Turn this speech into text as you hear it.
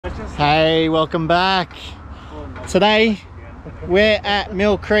Hey, welcome back. Today we're at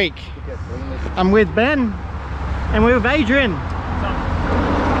Mill Creek. I'm with Ben and we're with Adrian.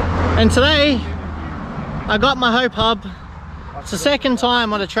 And today I got my Hope Hub. It's the second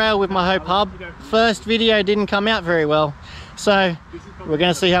time on a trail with my Hope Hub. First video didn't come out very well, so we're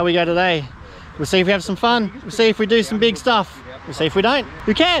going to see how we go today. We'll see if we have some fun. We'll see if we do some big stuff. We'll see if we don't.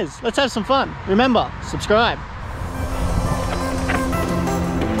 Who cares? Let's have some fun. Remember, subscribe.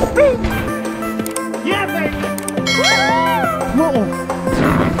 Yeah, baby! Whoa.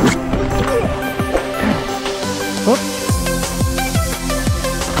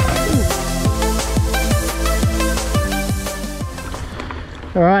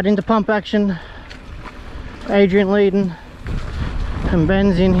 All right, into pump action. Adrian leading and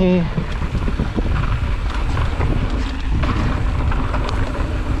Ben's in here.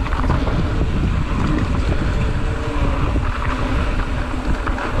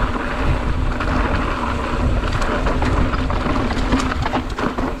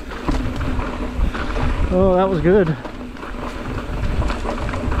 Oh, that was good.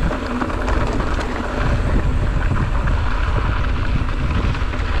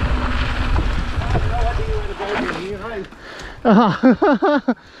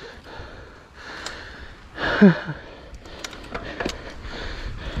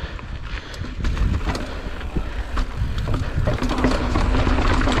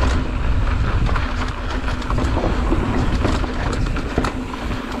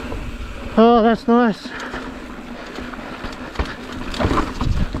 Oh, that's nice.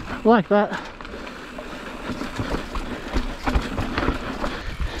 Like that.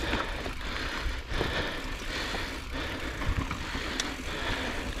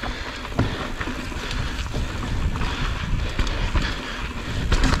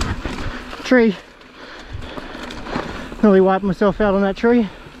 Tree. Nearly wiped myself out on that tree.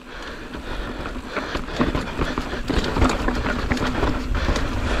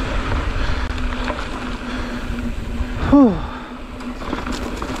 Whew.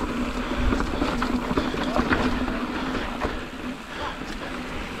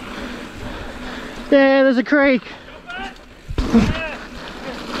 Yeah, there's a creek.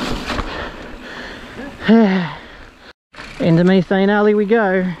 Into Methane Alley we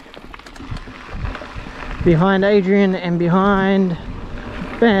go. Behind Adrian and behind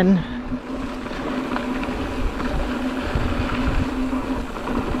Ben.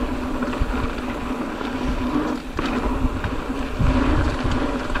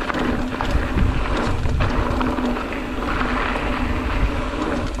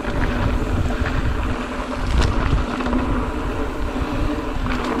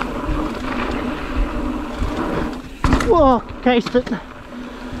 Whoa, cased it.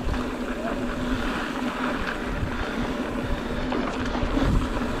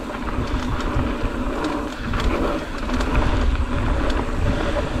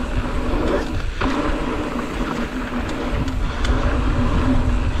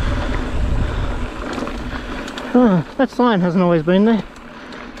 Oh, that sign hasn't always been there.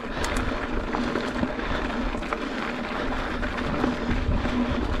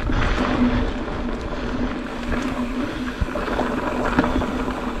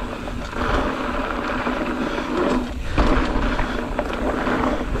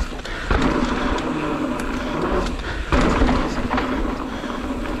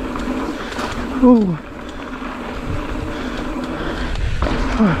 Ooh.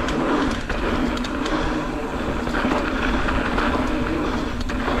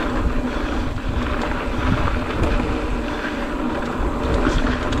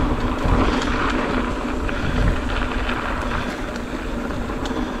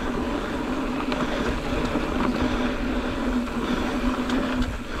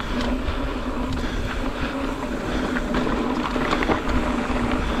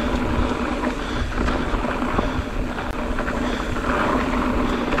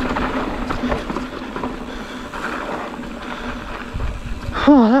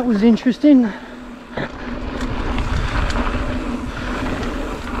 Oh, that was interesting.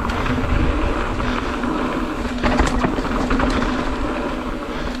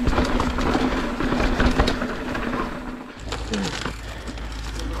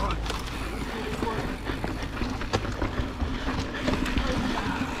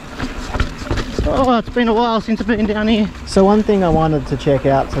 Oh, it's been a while since I've been down here. So one thing I wanted to check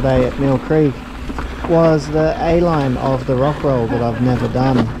out today at Mill Creek was the A-line of the rock roll that I've never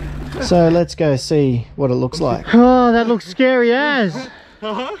done. So let's go see what it looks like. Oh, that looks scary as.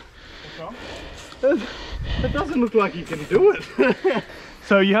 Uh-huh. It doesn't look like you can do it.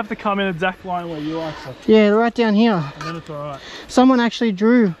 So you have to come in exact line where you are. So. Yeah, right down here. And then it's alright. Someone actually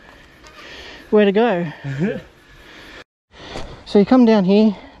drew where to go. So you come down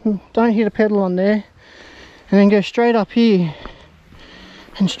here, don't hit a pedal on there, and then go straight up here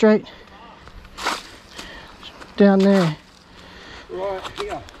and straight down there. Right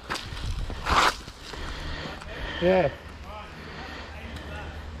here. Yeah.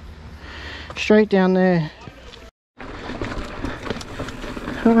 Straight down there.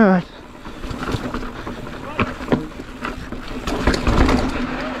 Alright.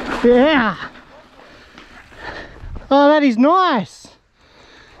 Yeah. Oh, that is nice.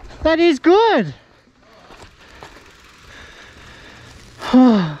 That is good.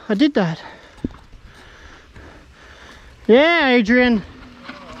 Oh, I did that. Yeah, Adrian.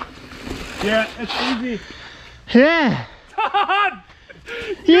 Yeah, it's easy. Yeah.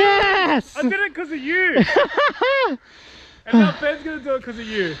 Yes. I did it because of you. And now Ben's gonna do it because of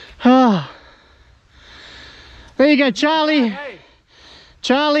you. Oh. There you go, Charlie. Hey.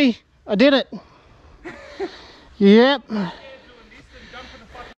 Charlie, I did it. Yep.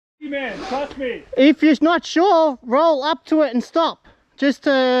 Man, trust me. If you're not sure, roll up to it and stop. Just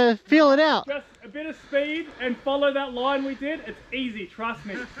to feel it out. Just a bit of speed and follow that line we did. It's easy, trust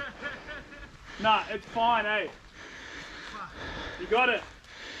me. Nah, it's fine, eh? You got it.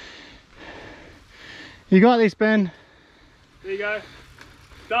 You got this, Ben. There you go.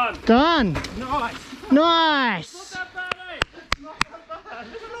 Done. Done. Nice. Nice. Not that bad, eh? It's not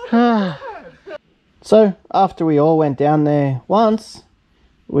that bad. So after we all went down there once,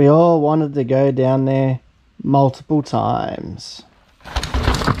 we all wanted to go down there multiple times.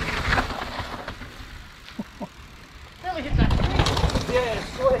 Nearly hit that thing. Yeah,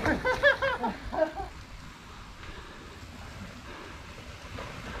 sweet.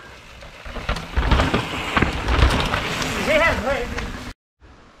 Yeah, baby.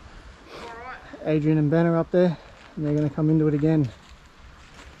 Alright. Adrian and Ben are up there and they're going to come into it again.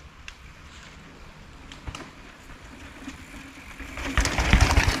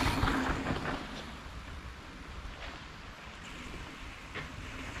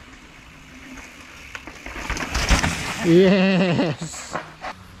 Yes.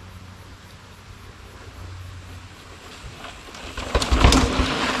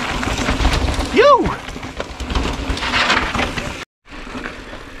 You.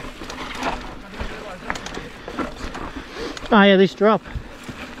 Oh yeah, this drop.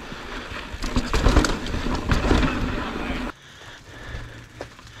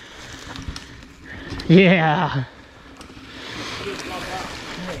 Yeah.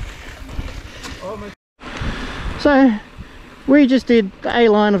 So we just did the A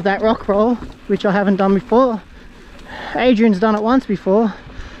line of that rock roll, which I haven't done before. Adrian's done it once before,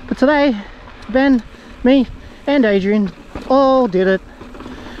 but today Ben, me and Adrian all did it.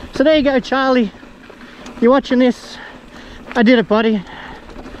 So there you go, Charlie, you're watching this. I did it, buddy,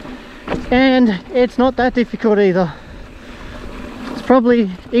 and it's not that difficult either. It's probably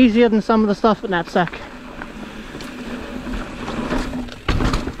easier than some of the stuff at Knapsack.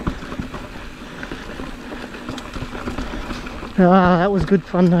 Ah, that was good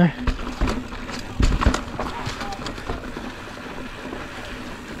fun though.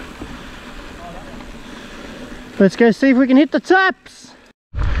 Let's go see if we can hit the taps.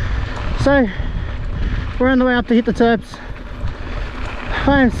 So we're on the way up to hit the taps.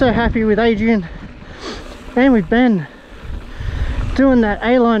 I am so happy with Adrian and with Ben doing that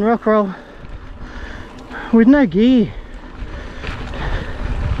A-line rock roll with no gear.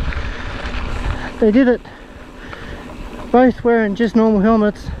 They did it both wearing just normal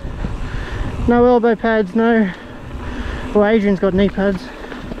helmets, no elbow pads, no, well, Adrian's got knee pads,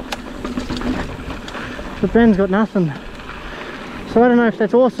 but Ben's got nothing. So I don't know if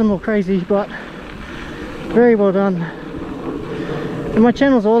that's awesome or crazy, but very well done. And my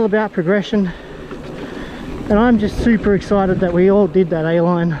channel's all about progression, and I'm just super excited that we all did that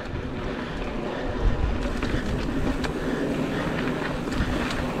A-line.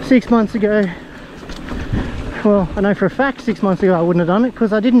 Six months ago, well, I know for a fact 6 months ago I wouldn't have done it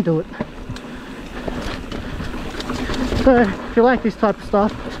because I didn't do it. So if you like this type of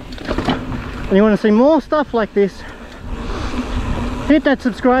stuff and you want to see more stuff like this, hit that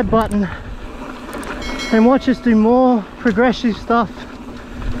subscribe button and watch us do more progressive stuff.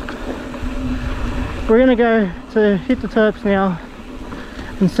 We're going to go to hit the terps now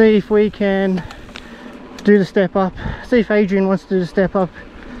and see if we can do the step up, see if Adrian wants to do the step up,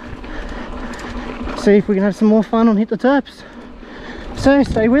 see if we can have some more fun on Hit the Terps. So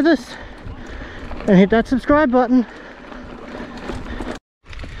stay with us and hit that subscribe button.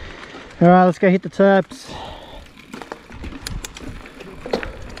 Alright, let's go hit the terps.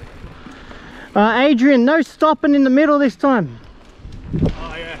 Adrian, no stopping in the middle this time.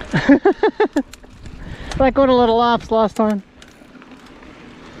 Oh yeah. That got a lot of laughs last time.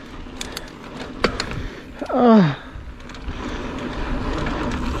 Oh.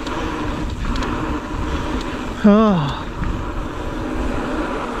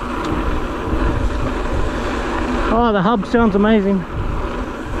 Oh, the hub sounds amazing.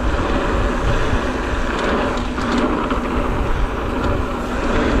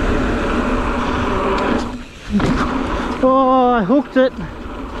 Oh, I hooked it.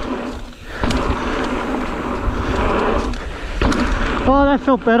 Oh, that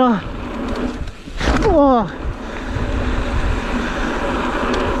felt better. Oh.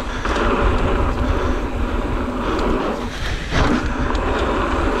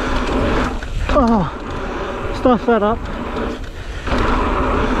 Oh, stuff that up.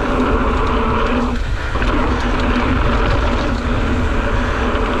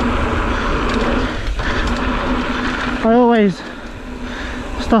 I always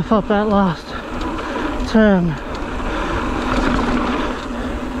stuff up that last turn.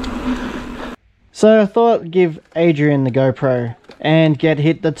 So I thought I'd give Adrian the GoPro and get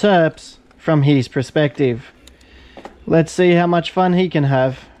hit the terps from his perspective. Let's see how much fun he can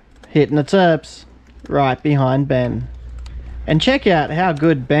have hitting the terps right behind Ben. And check out how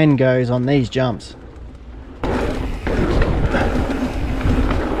good Ben goes on these jumps.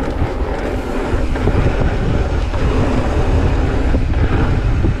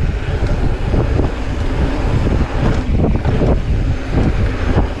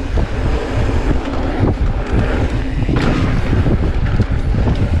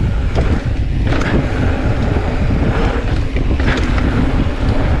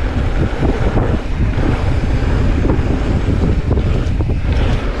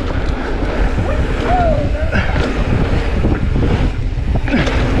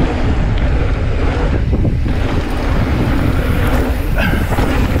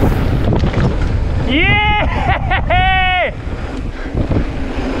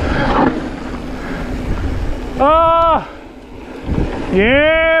 Oh,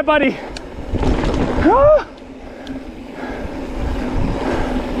 yeah, buddy. Oh.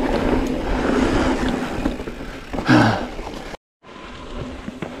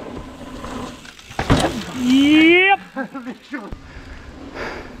 Yep.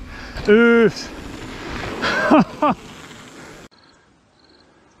 Oof.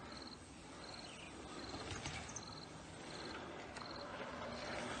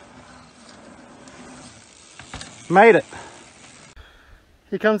 Made it.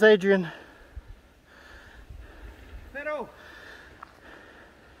 Here comes Adrian. Pedal.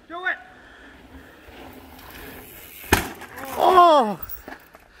 Do it. Oh!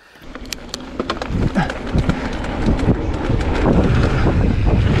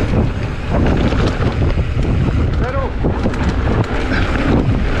 Pedal.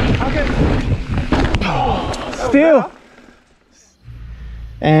 Okay. Still.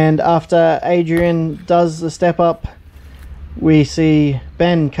 And after Adrian does the step up, we see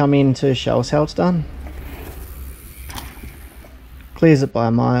Ben come in to show us how it's done. Clears it by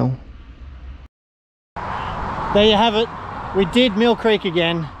a mile. There you have it. We did Mill Creek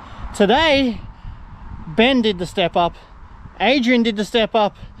again. Today, Ben did the step up, Adrian did the step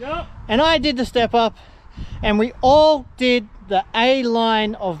up, Yep. and I did the step up, and we all did the A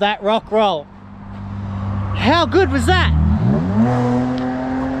line of that rock roll. How good was that?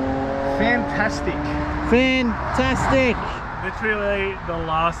 Fantastic. Fantastic. Literally the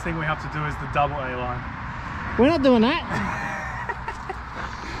last thing we have to do is the double A line. We're not doing that.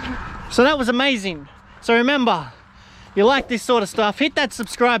 So that was amazing. So remember, you like this sort of stuff, hit that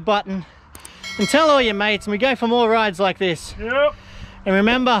subscribe button and tell all your mates, and we go for more rides like this. Yep. And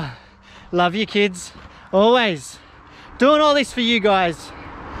remember, love your kids always. Doing all this for you guys.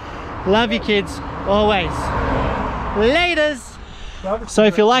 Love your kids always. Laters. So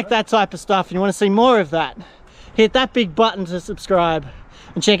if you like that type of stuff and you want to see more of that, hit that big button to subscribe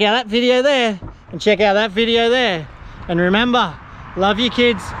and check out that video there and check out that video there. And remember, love your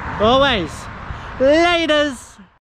kids always. Laters.